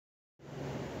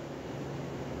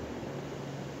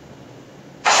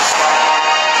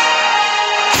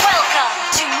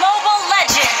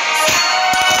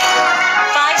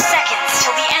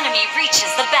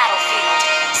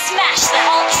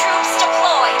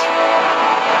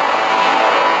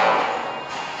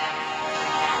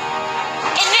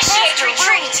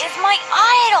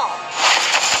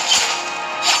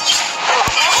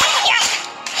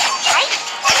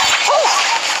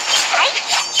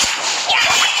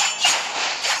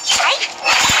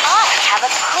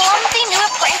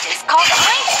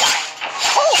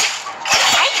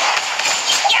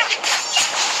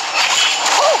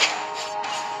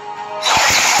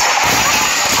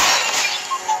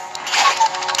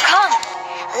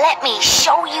Let me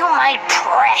show you my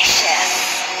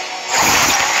precious.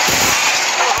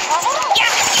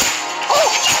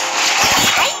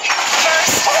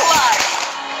 First blood.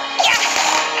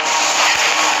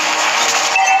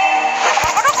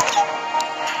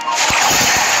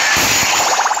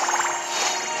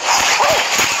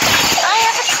 I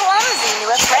have a clumsy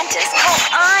new apprentice called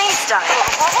Einstein.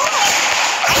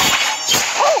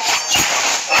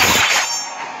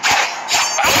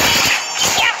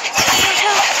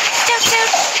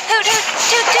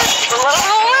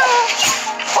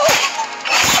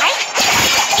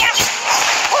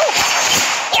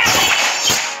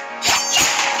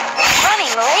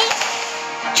 Running late?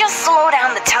 Just slow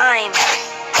down the time.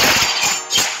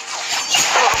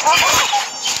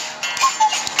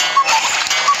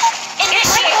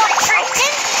 Initiate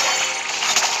retreat.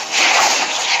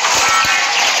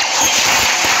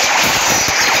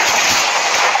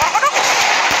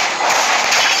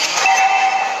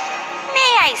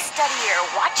 May I study your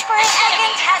watch for a second? An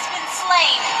enemy has been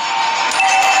slain.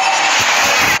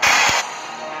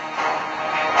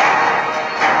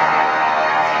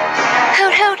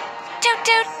 Hoot hoot, toot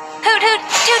toot, hoot hoot,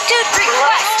 toot toot.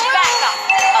 Request backup.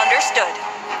 Understood.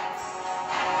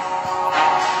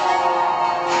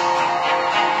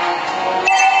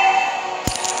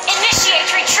 Initiate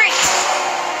retreat.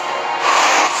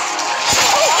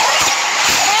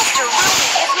 Master Ruby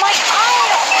is my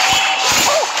idol.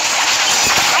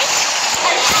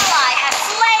 An ally has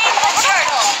slain the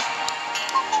turtle.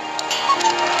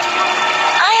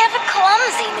 I have a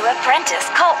clumsy new apprentice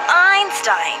called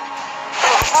Einstein.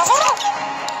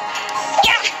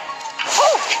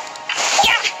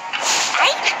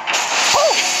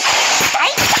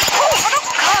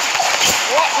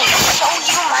 Let me show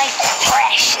you my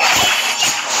precious.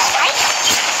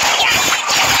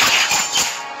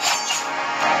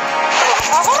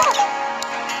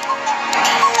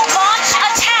 Launch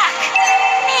attack.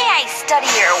 May I study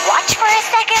your watch for a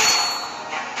second?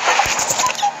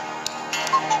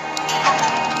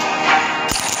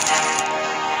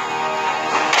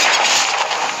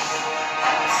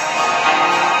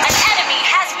 An enemy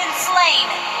has been slain.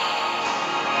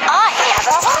 I have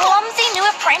a clumsy new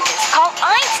apprentice called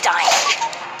Einstein.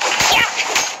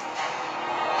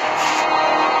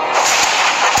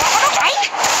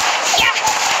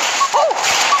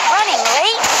 Running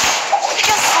late?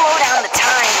 Just slow down the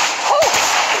time.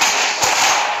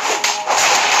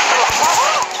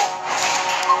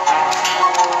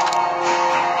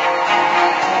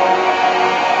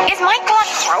 Is my clock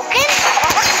broken?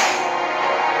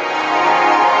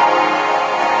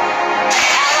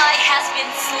 Ally has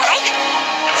been slain.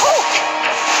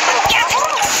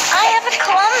 I have a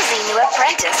clumsy new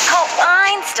apprentice called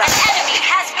Einstein. An enemy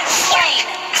has been slain.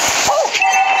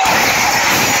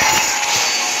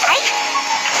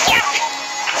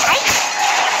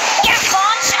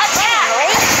 Launch attack.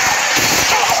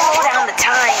 Just slow down the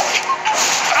time.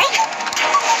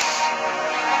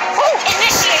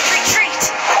 Initiate retreat.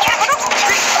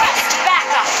 Request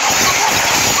backup.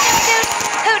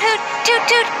 Hoot hoot, toot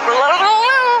toot.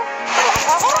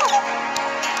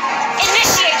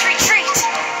 Initiate retreat.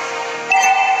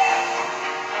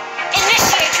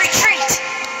 Initiate retreat.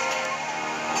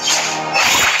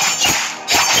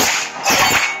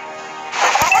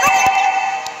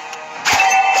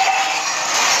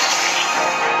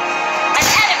 An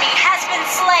enemy has been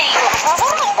slain.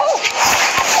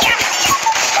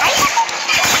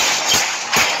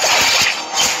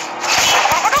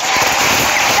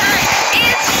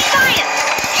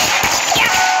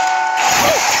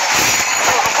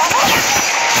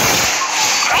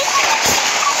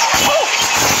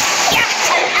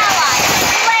 An ally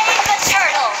slain the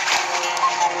turtle.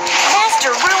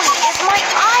 Master Ruby is my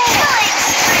idol.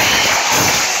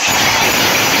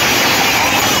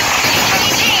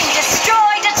 Team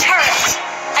destroyed a turret.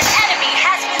 An enemy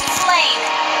has been slain.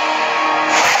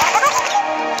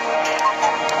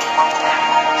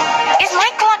 Is my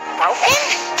clock broken?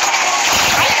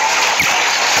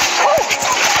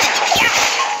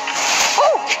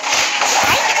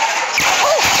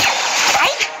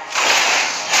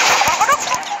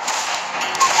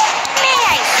 May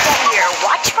I study your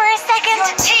watch for a second?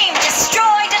 Your team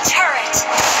destroyed a turret.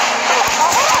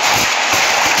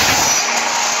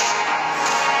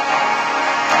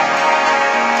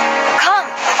 Come,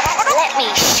 let me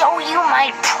show you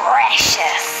my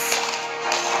precious.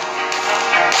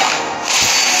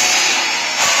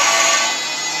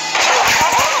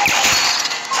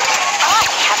 I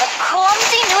have a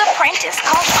clumsy new apprentice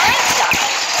called Einstein.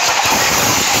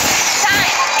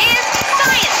 Time is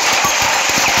science.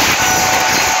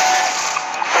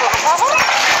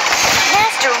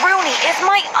 Master Rooney is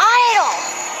my idol.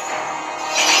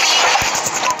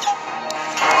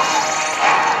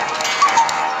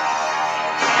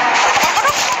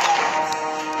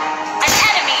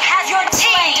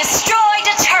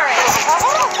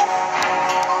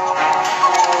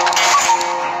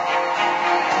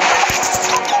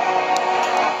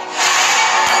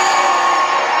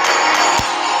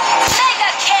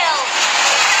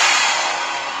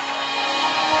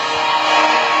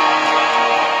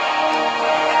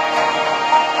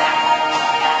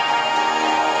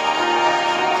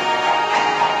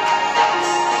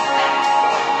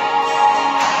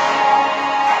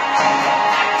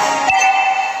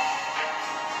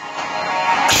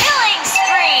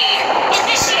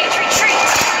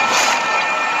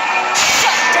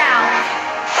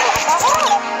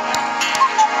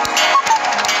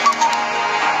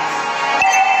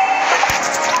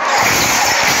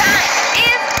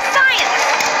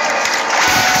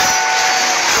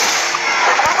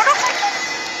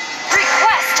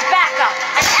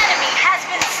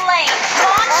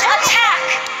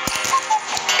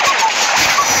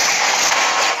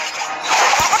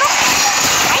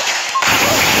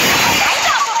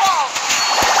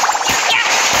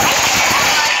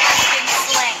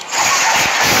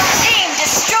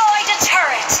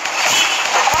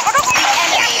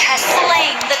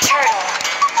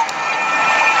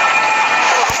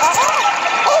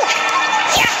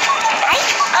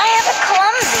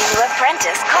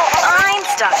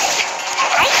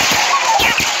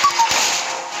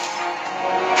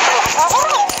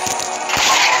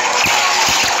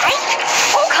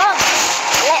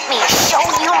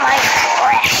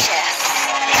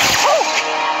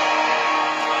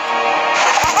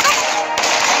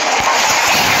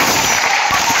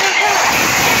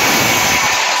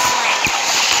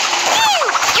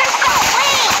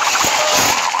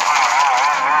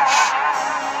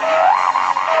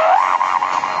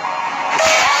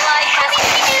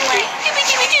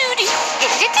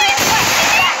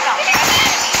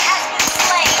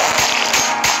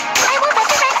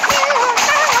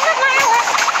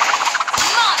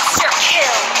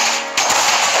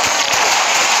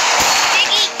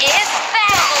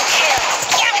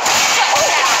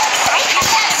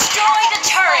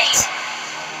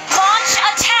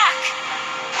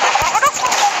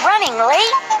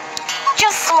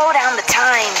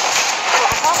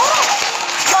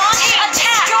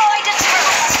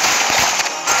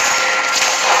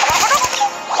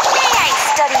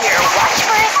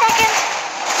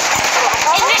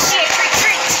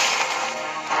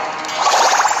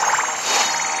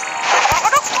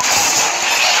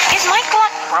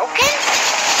 broken?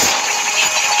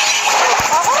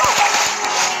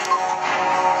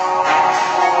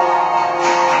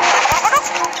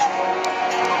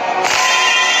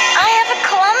 I have a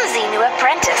clumsy new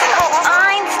apprentice called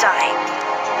Einstein.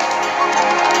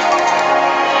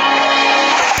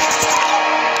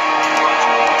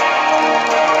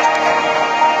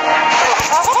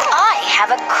 I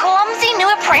have a clumsy new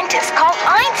apprentice called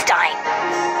Einstein.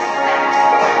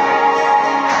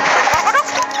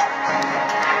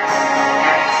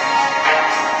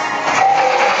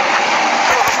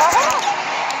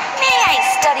 May I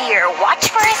study your watch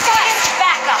for a second?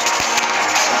 Back up.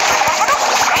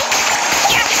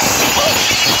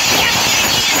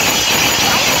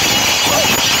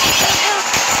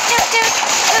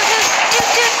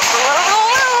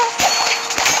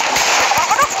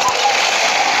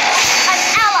 An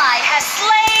ally has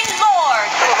slain Lord.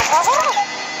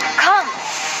 Come,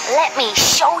 let me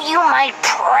show you my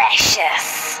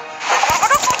precious.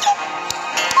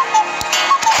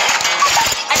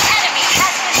 An enemy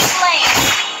has been slain.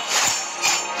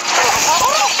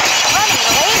 Running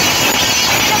away?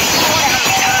 Just slow down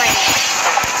time.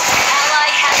 Ally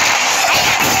has been slain.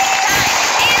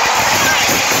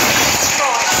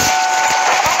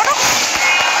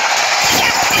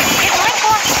 Is my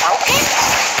clock broken?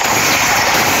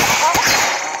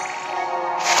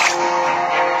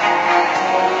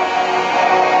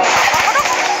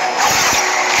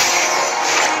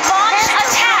 Launch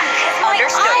attack.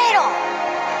 Understood. Idol.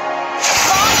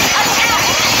 Launch attack.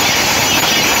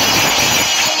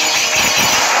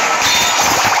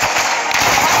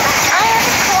 I have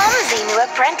a clumsy new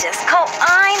apprentice called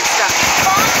Einstein.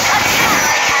 Launch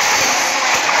attack.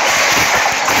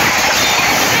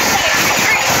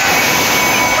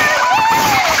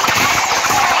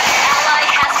 Ally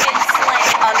has been slain.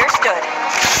 Understood.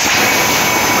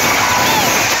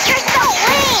 You're so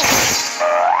lame.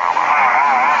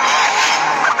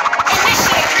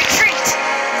 Initiate retreat.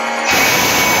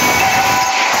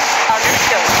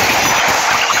 Understood.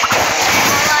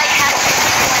 Ally has been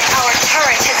slain. Our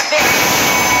turret has been.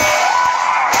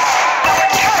 Our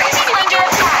turret is under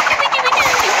attack.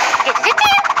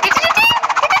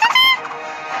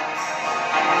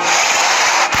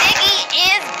 Diggie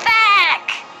is back.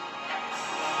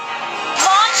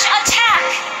 Launch attack.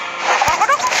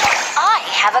 I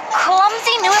have a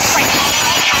clumsy new apprentice.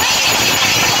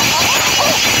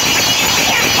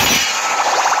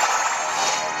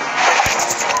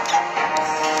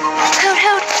 Hoot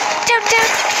hoot, toot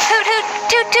toot, hoot hoot,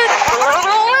 toot toot.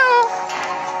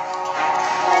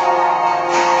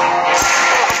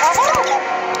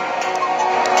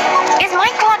 Is my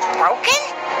clock broken?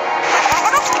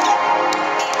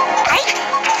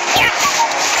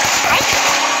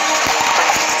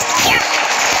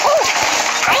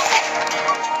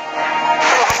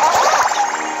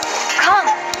 Come,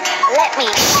 let me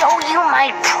show you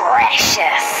my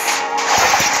precious.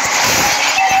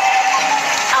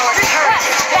 Our turret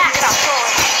is back.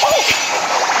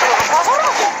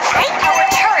 Our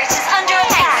turret is under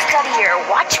attack. Study your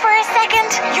watch for a second.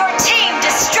 Your